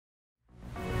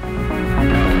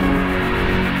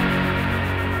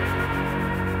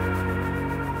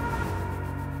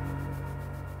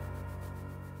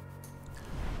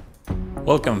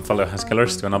Welcome fellow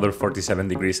Haskellers to another 47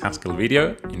 degrees Haskell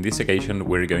video. In this occasion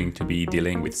we're going to be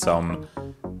dealing with some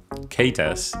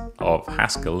katas of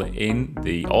Haskell in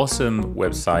the awesome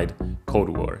website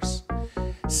CodeWars.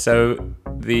 So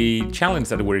the challenge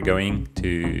that we're going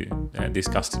to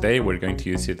discuss today, we're going to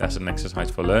use it as an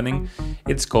exercise for learning.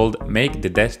 It's called Make the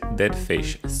Dead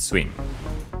Fish Swim.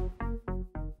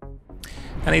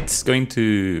 And it's going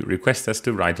to request us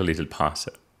to write a little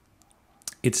parser.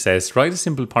 It says, write a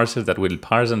simple parser that will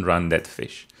parse and run dead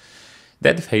fish.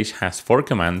 Dead fish has 4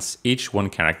 commands, each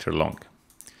 1 character long.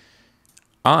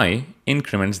 I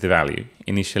increments the value,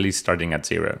 initially starting at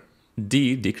 0.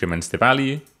 D decrements the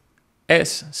value.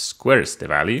 S squares the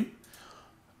value.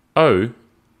 O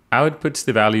outputs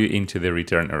the value into the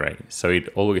return array, so it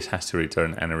always has to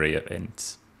return an array of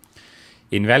ints.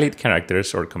 Invalid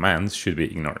characters or commands should be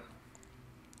ignored.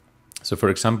 So for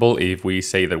example, if we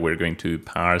say that we're going to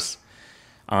parse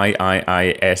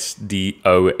IIISDOSO,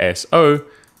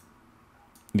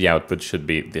 the output should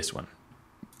be this one.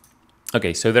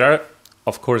 Okay, so there are,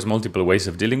 of course, multiple ways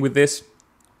of dealing with this.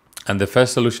 And the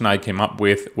first solution I came up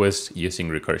with was using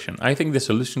recursion. I think the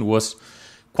solution was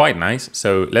quite nice.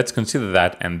 So let's consider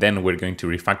that. And then we're going to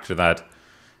refactor that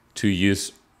to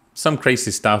use some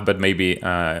crazy stuff, but maybe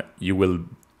you will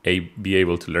be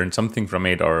able to learn something from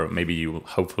it, or maybe you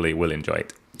hopefully will enjoy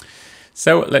it.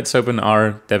 So let's open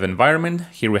our dev environment.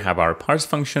 Here we have our parse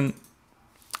function,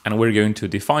 and we're going to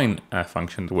define a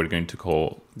function that we're going to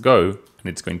call go, and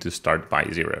it's going to start by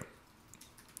 0.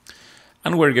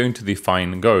 And we're going to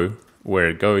define go,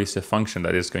 where go is a function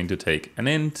that is going to take an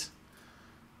int,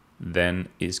 then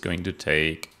is going to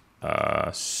take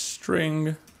a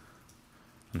string,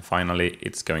 and finally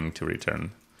it's going to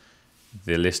return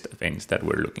the list of ints that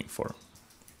we're looking for.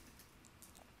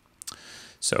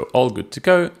 So all good to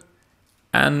go.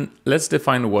 And let's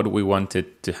define what we want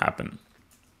it to happen.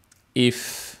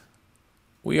 If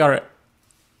we are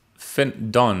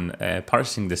done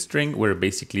parsing the string, we're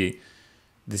basically,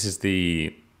 this is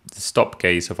the stop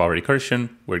case of our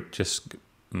recursion. We're just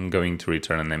going to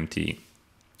return an empty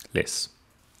list.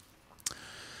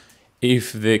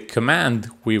 If the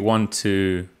command we want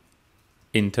to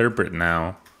interpret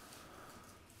now,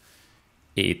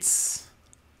 it's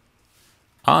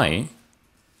I,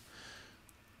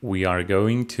 we are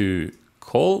going to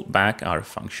call back our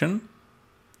function,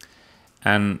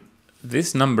 and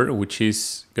this number, which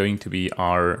is going to be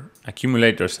our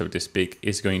accumulator, so to speak,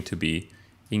 is going to be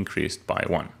increased by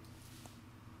 1.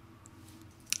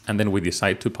 And then we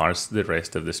decide to parse the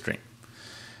rest of the string.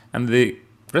 And the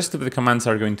rest of the commands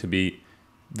are going to be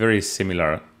very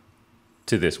similar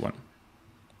to this one.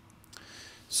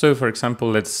 So for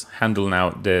example, let's handle now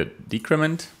the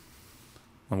decrement.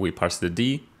 When we parse the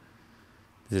D,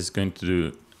 this is going to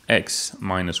do x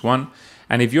minus 1.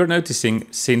 And if you're noticing,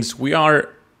 since we are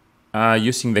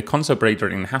using the cons operator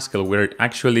in Haskell, we're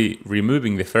actually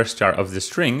removing the first char of the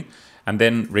string and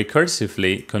then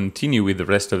recursively continue with the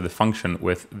rest of the function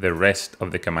with the rest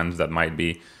of the commands that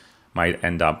might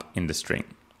end up in the string.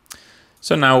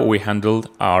 So now we handled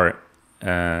our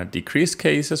decrease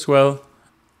case as well.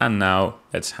 And now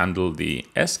let's handle the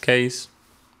S case.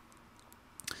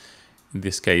 In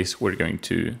this case, we're going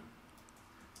to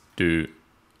do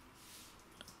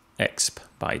exp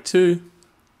by 2.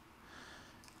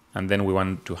 And then we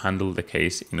want to handle the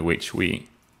case in which we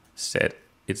said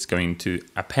it's going to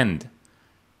append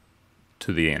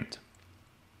to the end.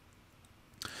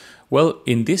 Well,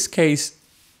 in this case,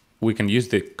 we can use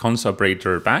the cons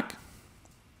operator back.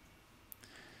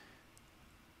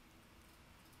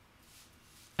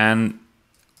 And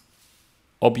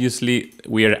obviously,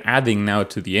 we are adding now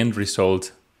to the end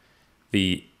result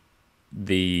the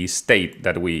state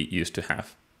that we used to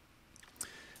have,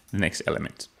 the next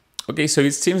element. Okay, so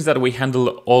it seems that we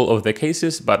handle all of the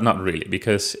cases, but not really,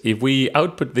 because if we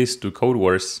output this to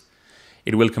CodeWars,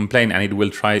 it will complain and it will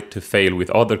try to fail with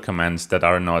other commands that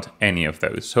are not any of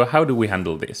those. So how do we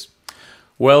handle this?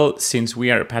 Well, since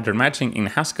we are pattern matching in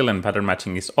Haskell and pattern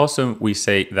matching is awesome, we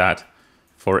say that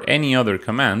for any other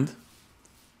command,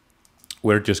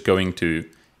 we're just going to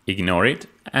ignore it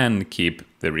and keep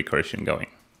the recursion going.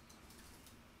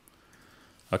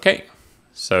 Okay,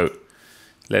 so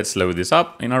let's load this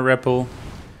up in our REPL.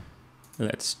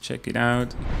 Let's check it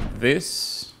out.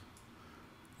 This,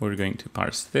 we're going to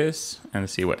parse this and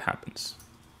see what happens.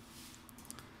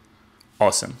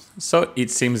 Awesome. So it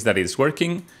seems that it's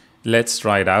working. Let's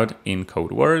try it out in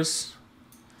CodeWars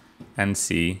and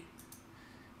see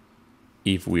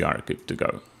if we are good to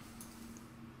go.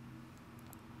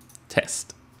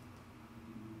 Test.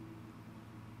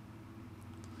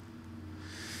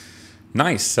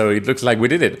 Nice, so it looks like we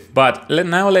did it. But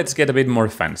now let's get a bit more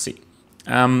fancy.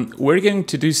 we're going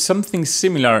to do something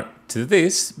similar to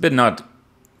this, but not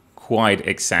quite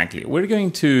exactly. We're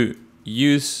going to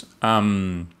use a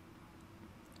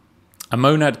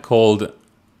monad called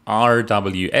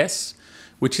RWS,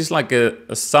 which is like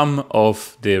a sum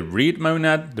of the read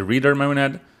monad, the reader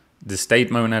monad, the state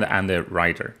monad, and the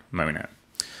writer monad.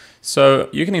 So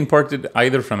you can import it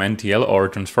either from NTL or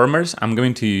transformers. I'm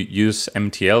going to use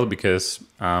MTL because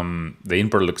the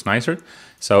import looks nicer.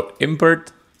 So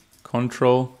import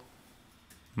control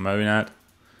monad.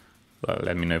 Well,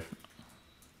 let me know if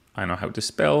I know how to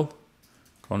spell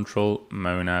control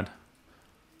monad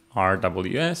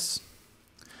RWS.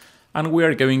 And we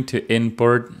are going to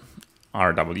import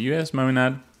RWS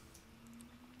monad,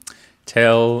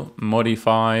 tell,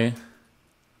 modify,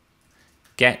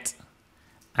 get,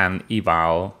 and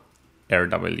eval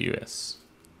RWS.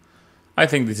 I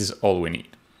think this is all we need.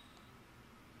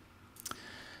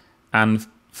 And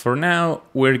for now,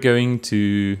 we're going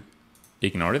to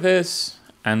ignore this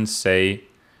and say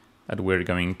that we're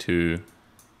going to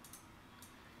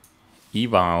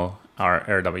eval our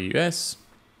RWS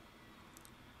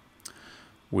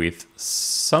with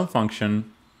some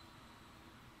function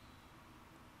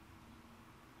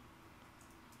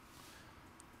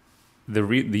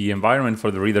the environment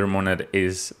for the reader monad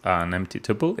is an empty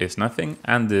tuple, is nothing,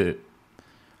 and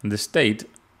the state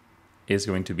is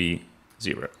going to be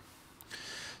 0.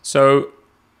 So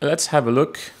let's have a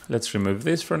look. Let's remove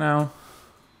this for now.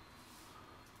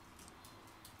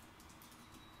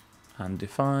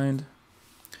 Undefined.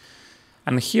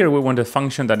 And here we want a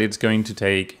function that it's going to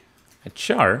take a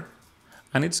char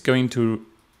and it's going to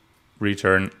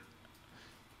return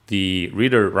the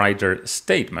reader-writer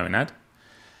state monad.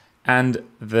 And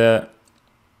the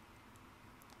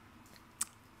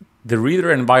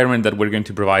reader environment that we're going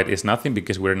to provide is nothing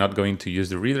because we're not going to use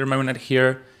the reader monad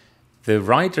here. The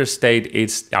writer state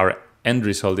is our end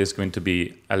result is going to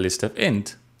be a list of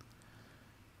int.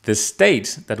 The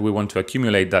state that we want to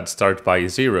accumulate that starts by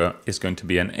 0 is going to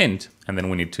be an int, and then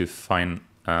we need to find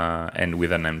end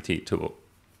with an empty tuple.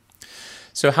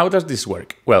 So how does this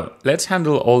work? Well, let's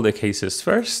handle all the cases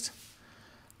first,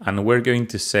 and we're going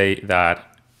to say that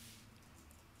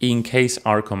in case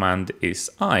our command is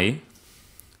I,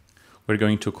 we're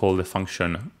going to call the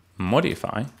function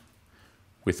modify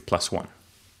with +1.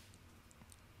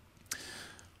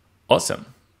 Awesome.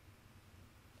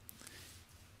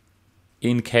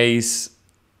 In case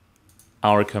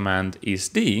our command is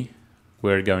D,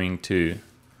 we're going to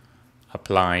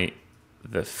apply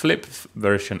the flip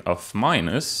version of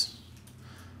minus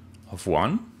of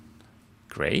 1.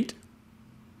 Great.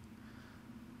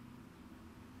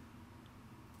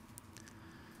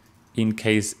 In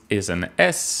case is an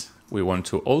S, we want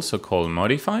to also call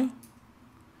modify,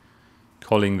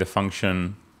 calling the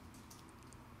function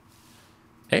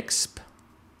exp.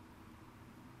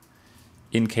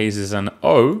 In case is an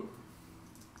O,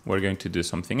 we're going to do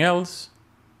something else.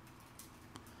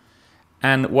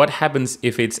 And what happens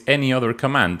if it's any other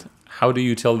command? How do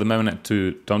you tell the monad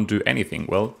to don't do anything?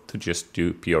 Well, to just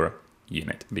do pure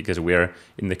unit, because we're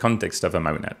in the context of a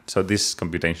monad. So this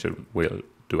computation will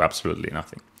do absolutely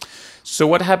nothing. So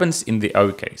what happens in the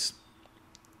O case?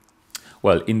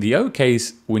 Well, in the O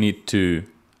case, we need to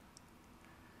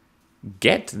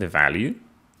get the value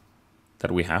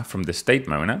that we have from the state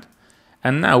monad.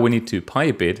 And now we need to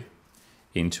pipe it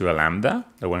into a lambda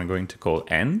that we're going to call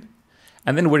n.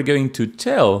 And then we're going to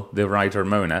tell the writer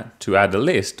monad to add a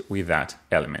list with that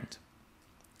element.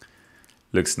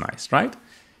 Looks nice, right?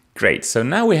 Great. So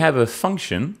now we have a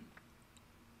function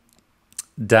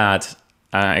that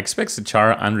expects a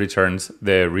char and returns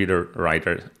the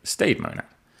reader-writer state monad.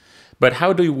 But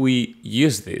how do we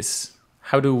use this?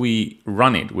 How do we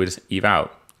run it with eval?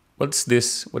 What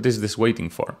is this waiting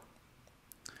for?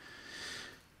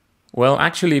 Well,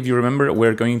 actually, if you remember,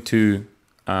 we're going to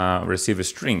receive a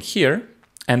string here,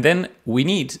 and then we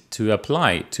need to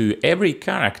apply to every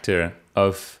character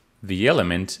of the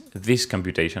element this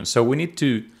computation. So we need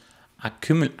to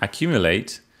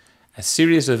accumulate a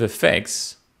series of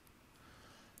effects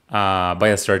by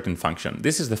a certain function.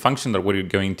 This is the function that we're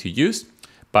going to use,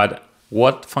 but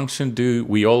what function do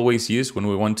we always use when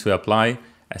we want to apply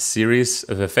a series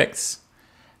of effects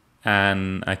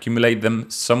and accumulate them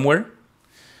somewhere?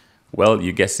 Well,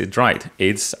 you guessed it right.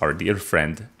 It's our dear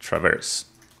friend traverse.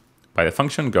 By the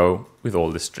function go with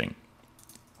all the string.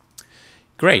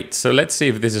 Great, so let's see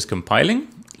if this is compiling.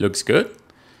 Looks good.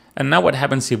 And now what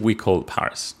happens if we call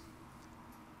parse?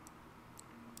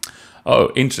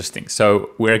 Oh, interesting. So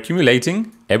we're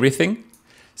accumulating everything.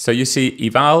 So you see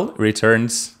eval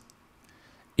returns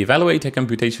Evaluate a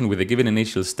computation with a given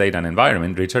initial state and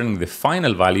environment, returning the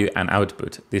final value and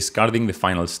output, discarding the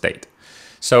final state.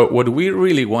 So what we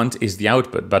really want is the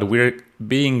output, but we're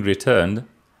being returned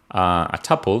a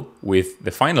tuple with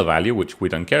the final value, which we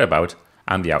don't care about,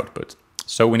 and the output.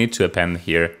 So we need to append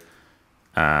here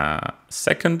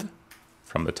second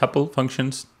from the tuple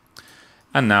functions.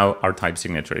 And now our type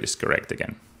signature is correct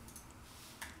again.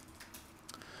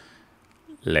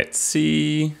 Let's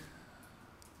see.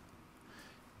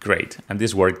 Great, and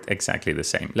this worked exactly the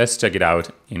same. Let's check it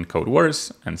out in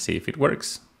CodeWars and see if it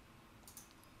works.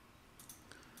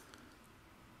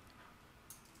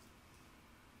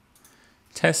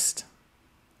 Test.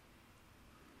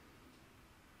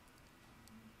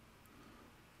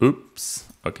 Oops,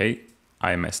 okay,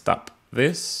 I messed up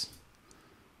this.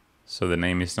 So the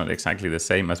name is not exactly the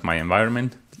same as my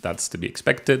environment. That's to be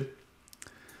expected.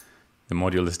 The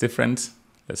module is different.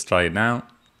 Let's try it now.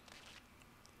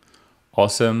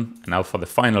 Awesome. And now for the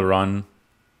final run.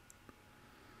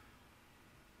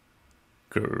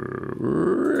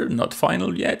 Not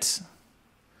final yet.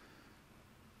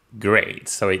 Great.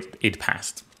 So it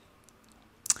passed.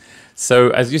 So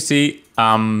as you see,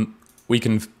 we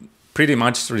can pretty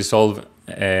much resolve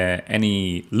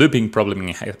any looping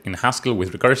problem in Haskell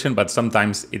with recursion, but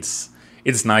sometimes it's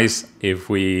nice if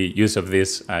we use of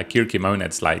these Kirky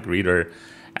monads like reader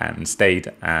and state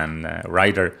and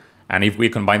writer. And if we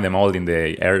combine them all in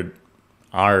the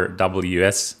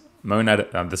RWS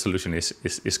monad, the solution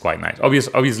is quite nice.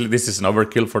 Obviously, this is an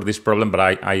overkill for this problem, but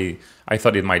I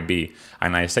thought it might be a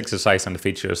nice exercise and the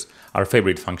features our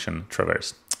favorite function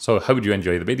traverse. So hope you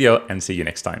enjoy the video and see you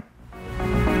next time.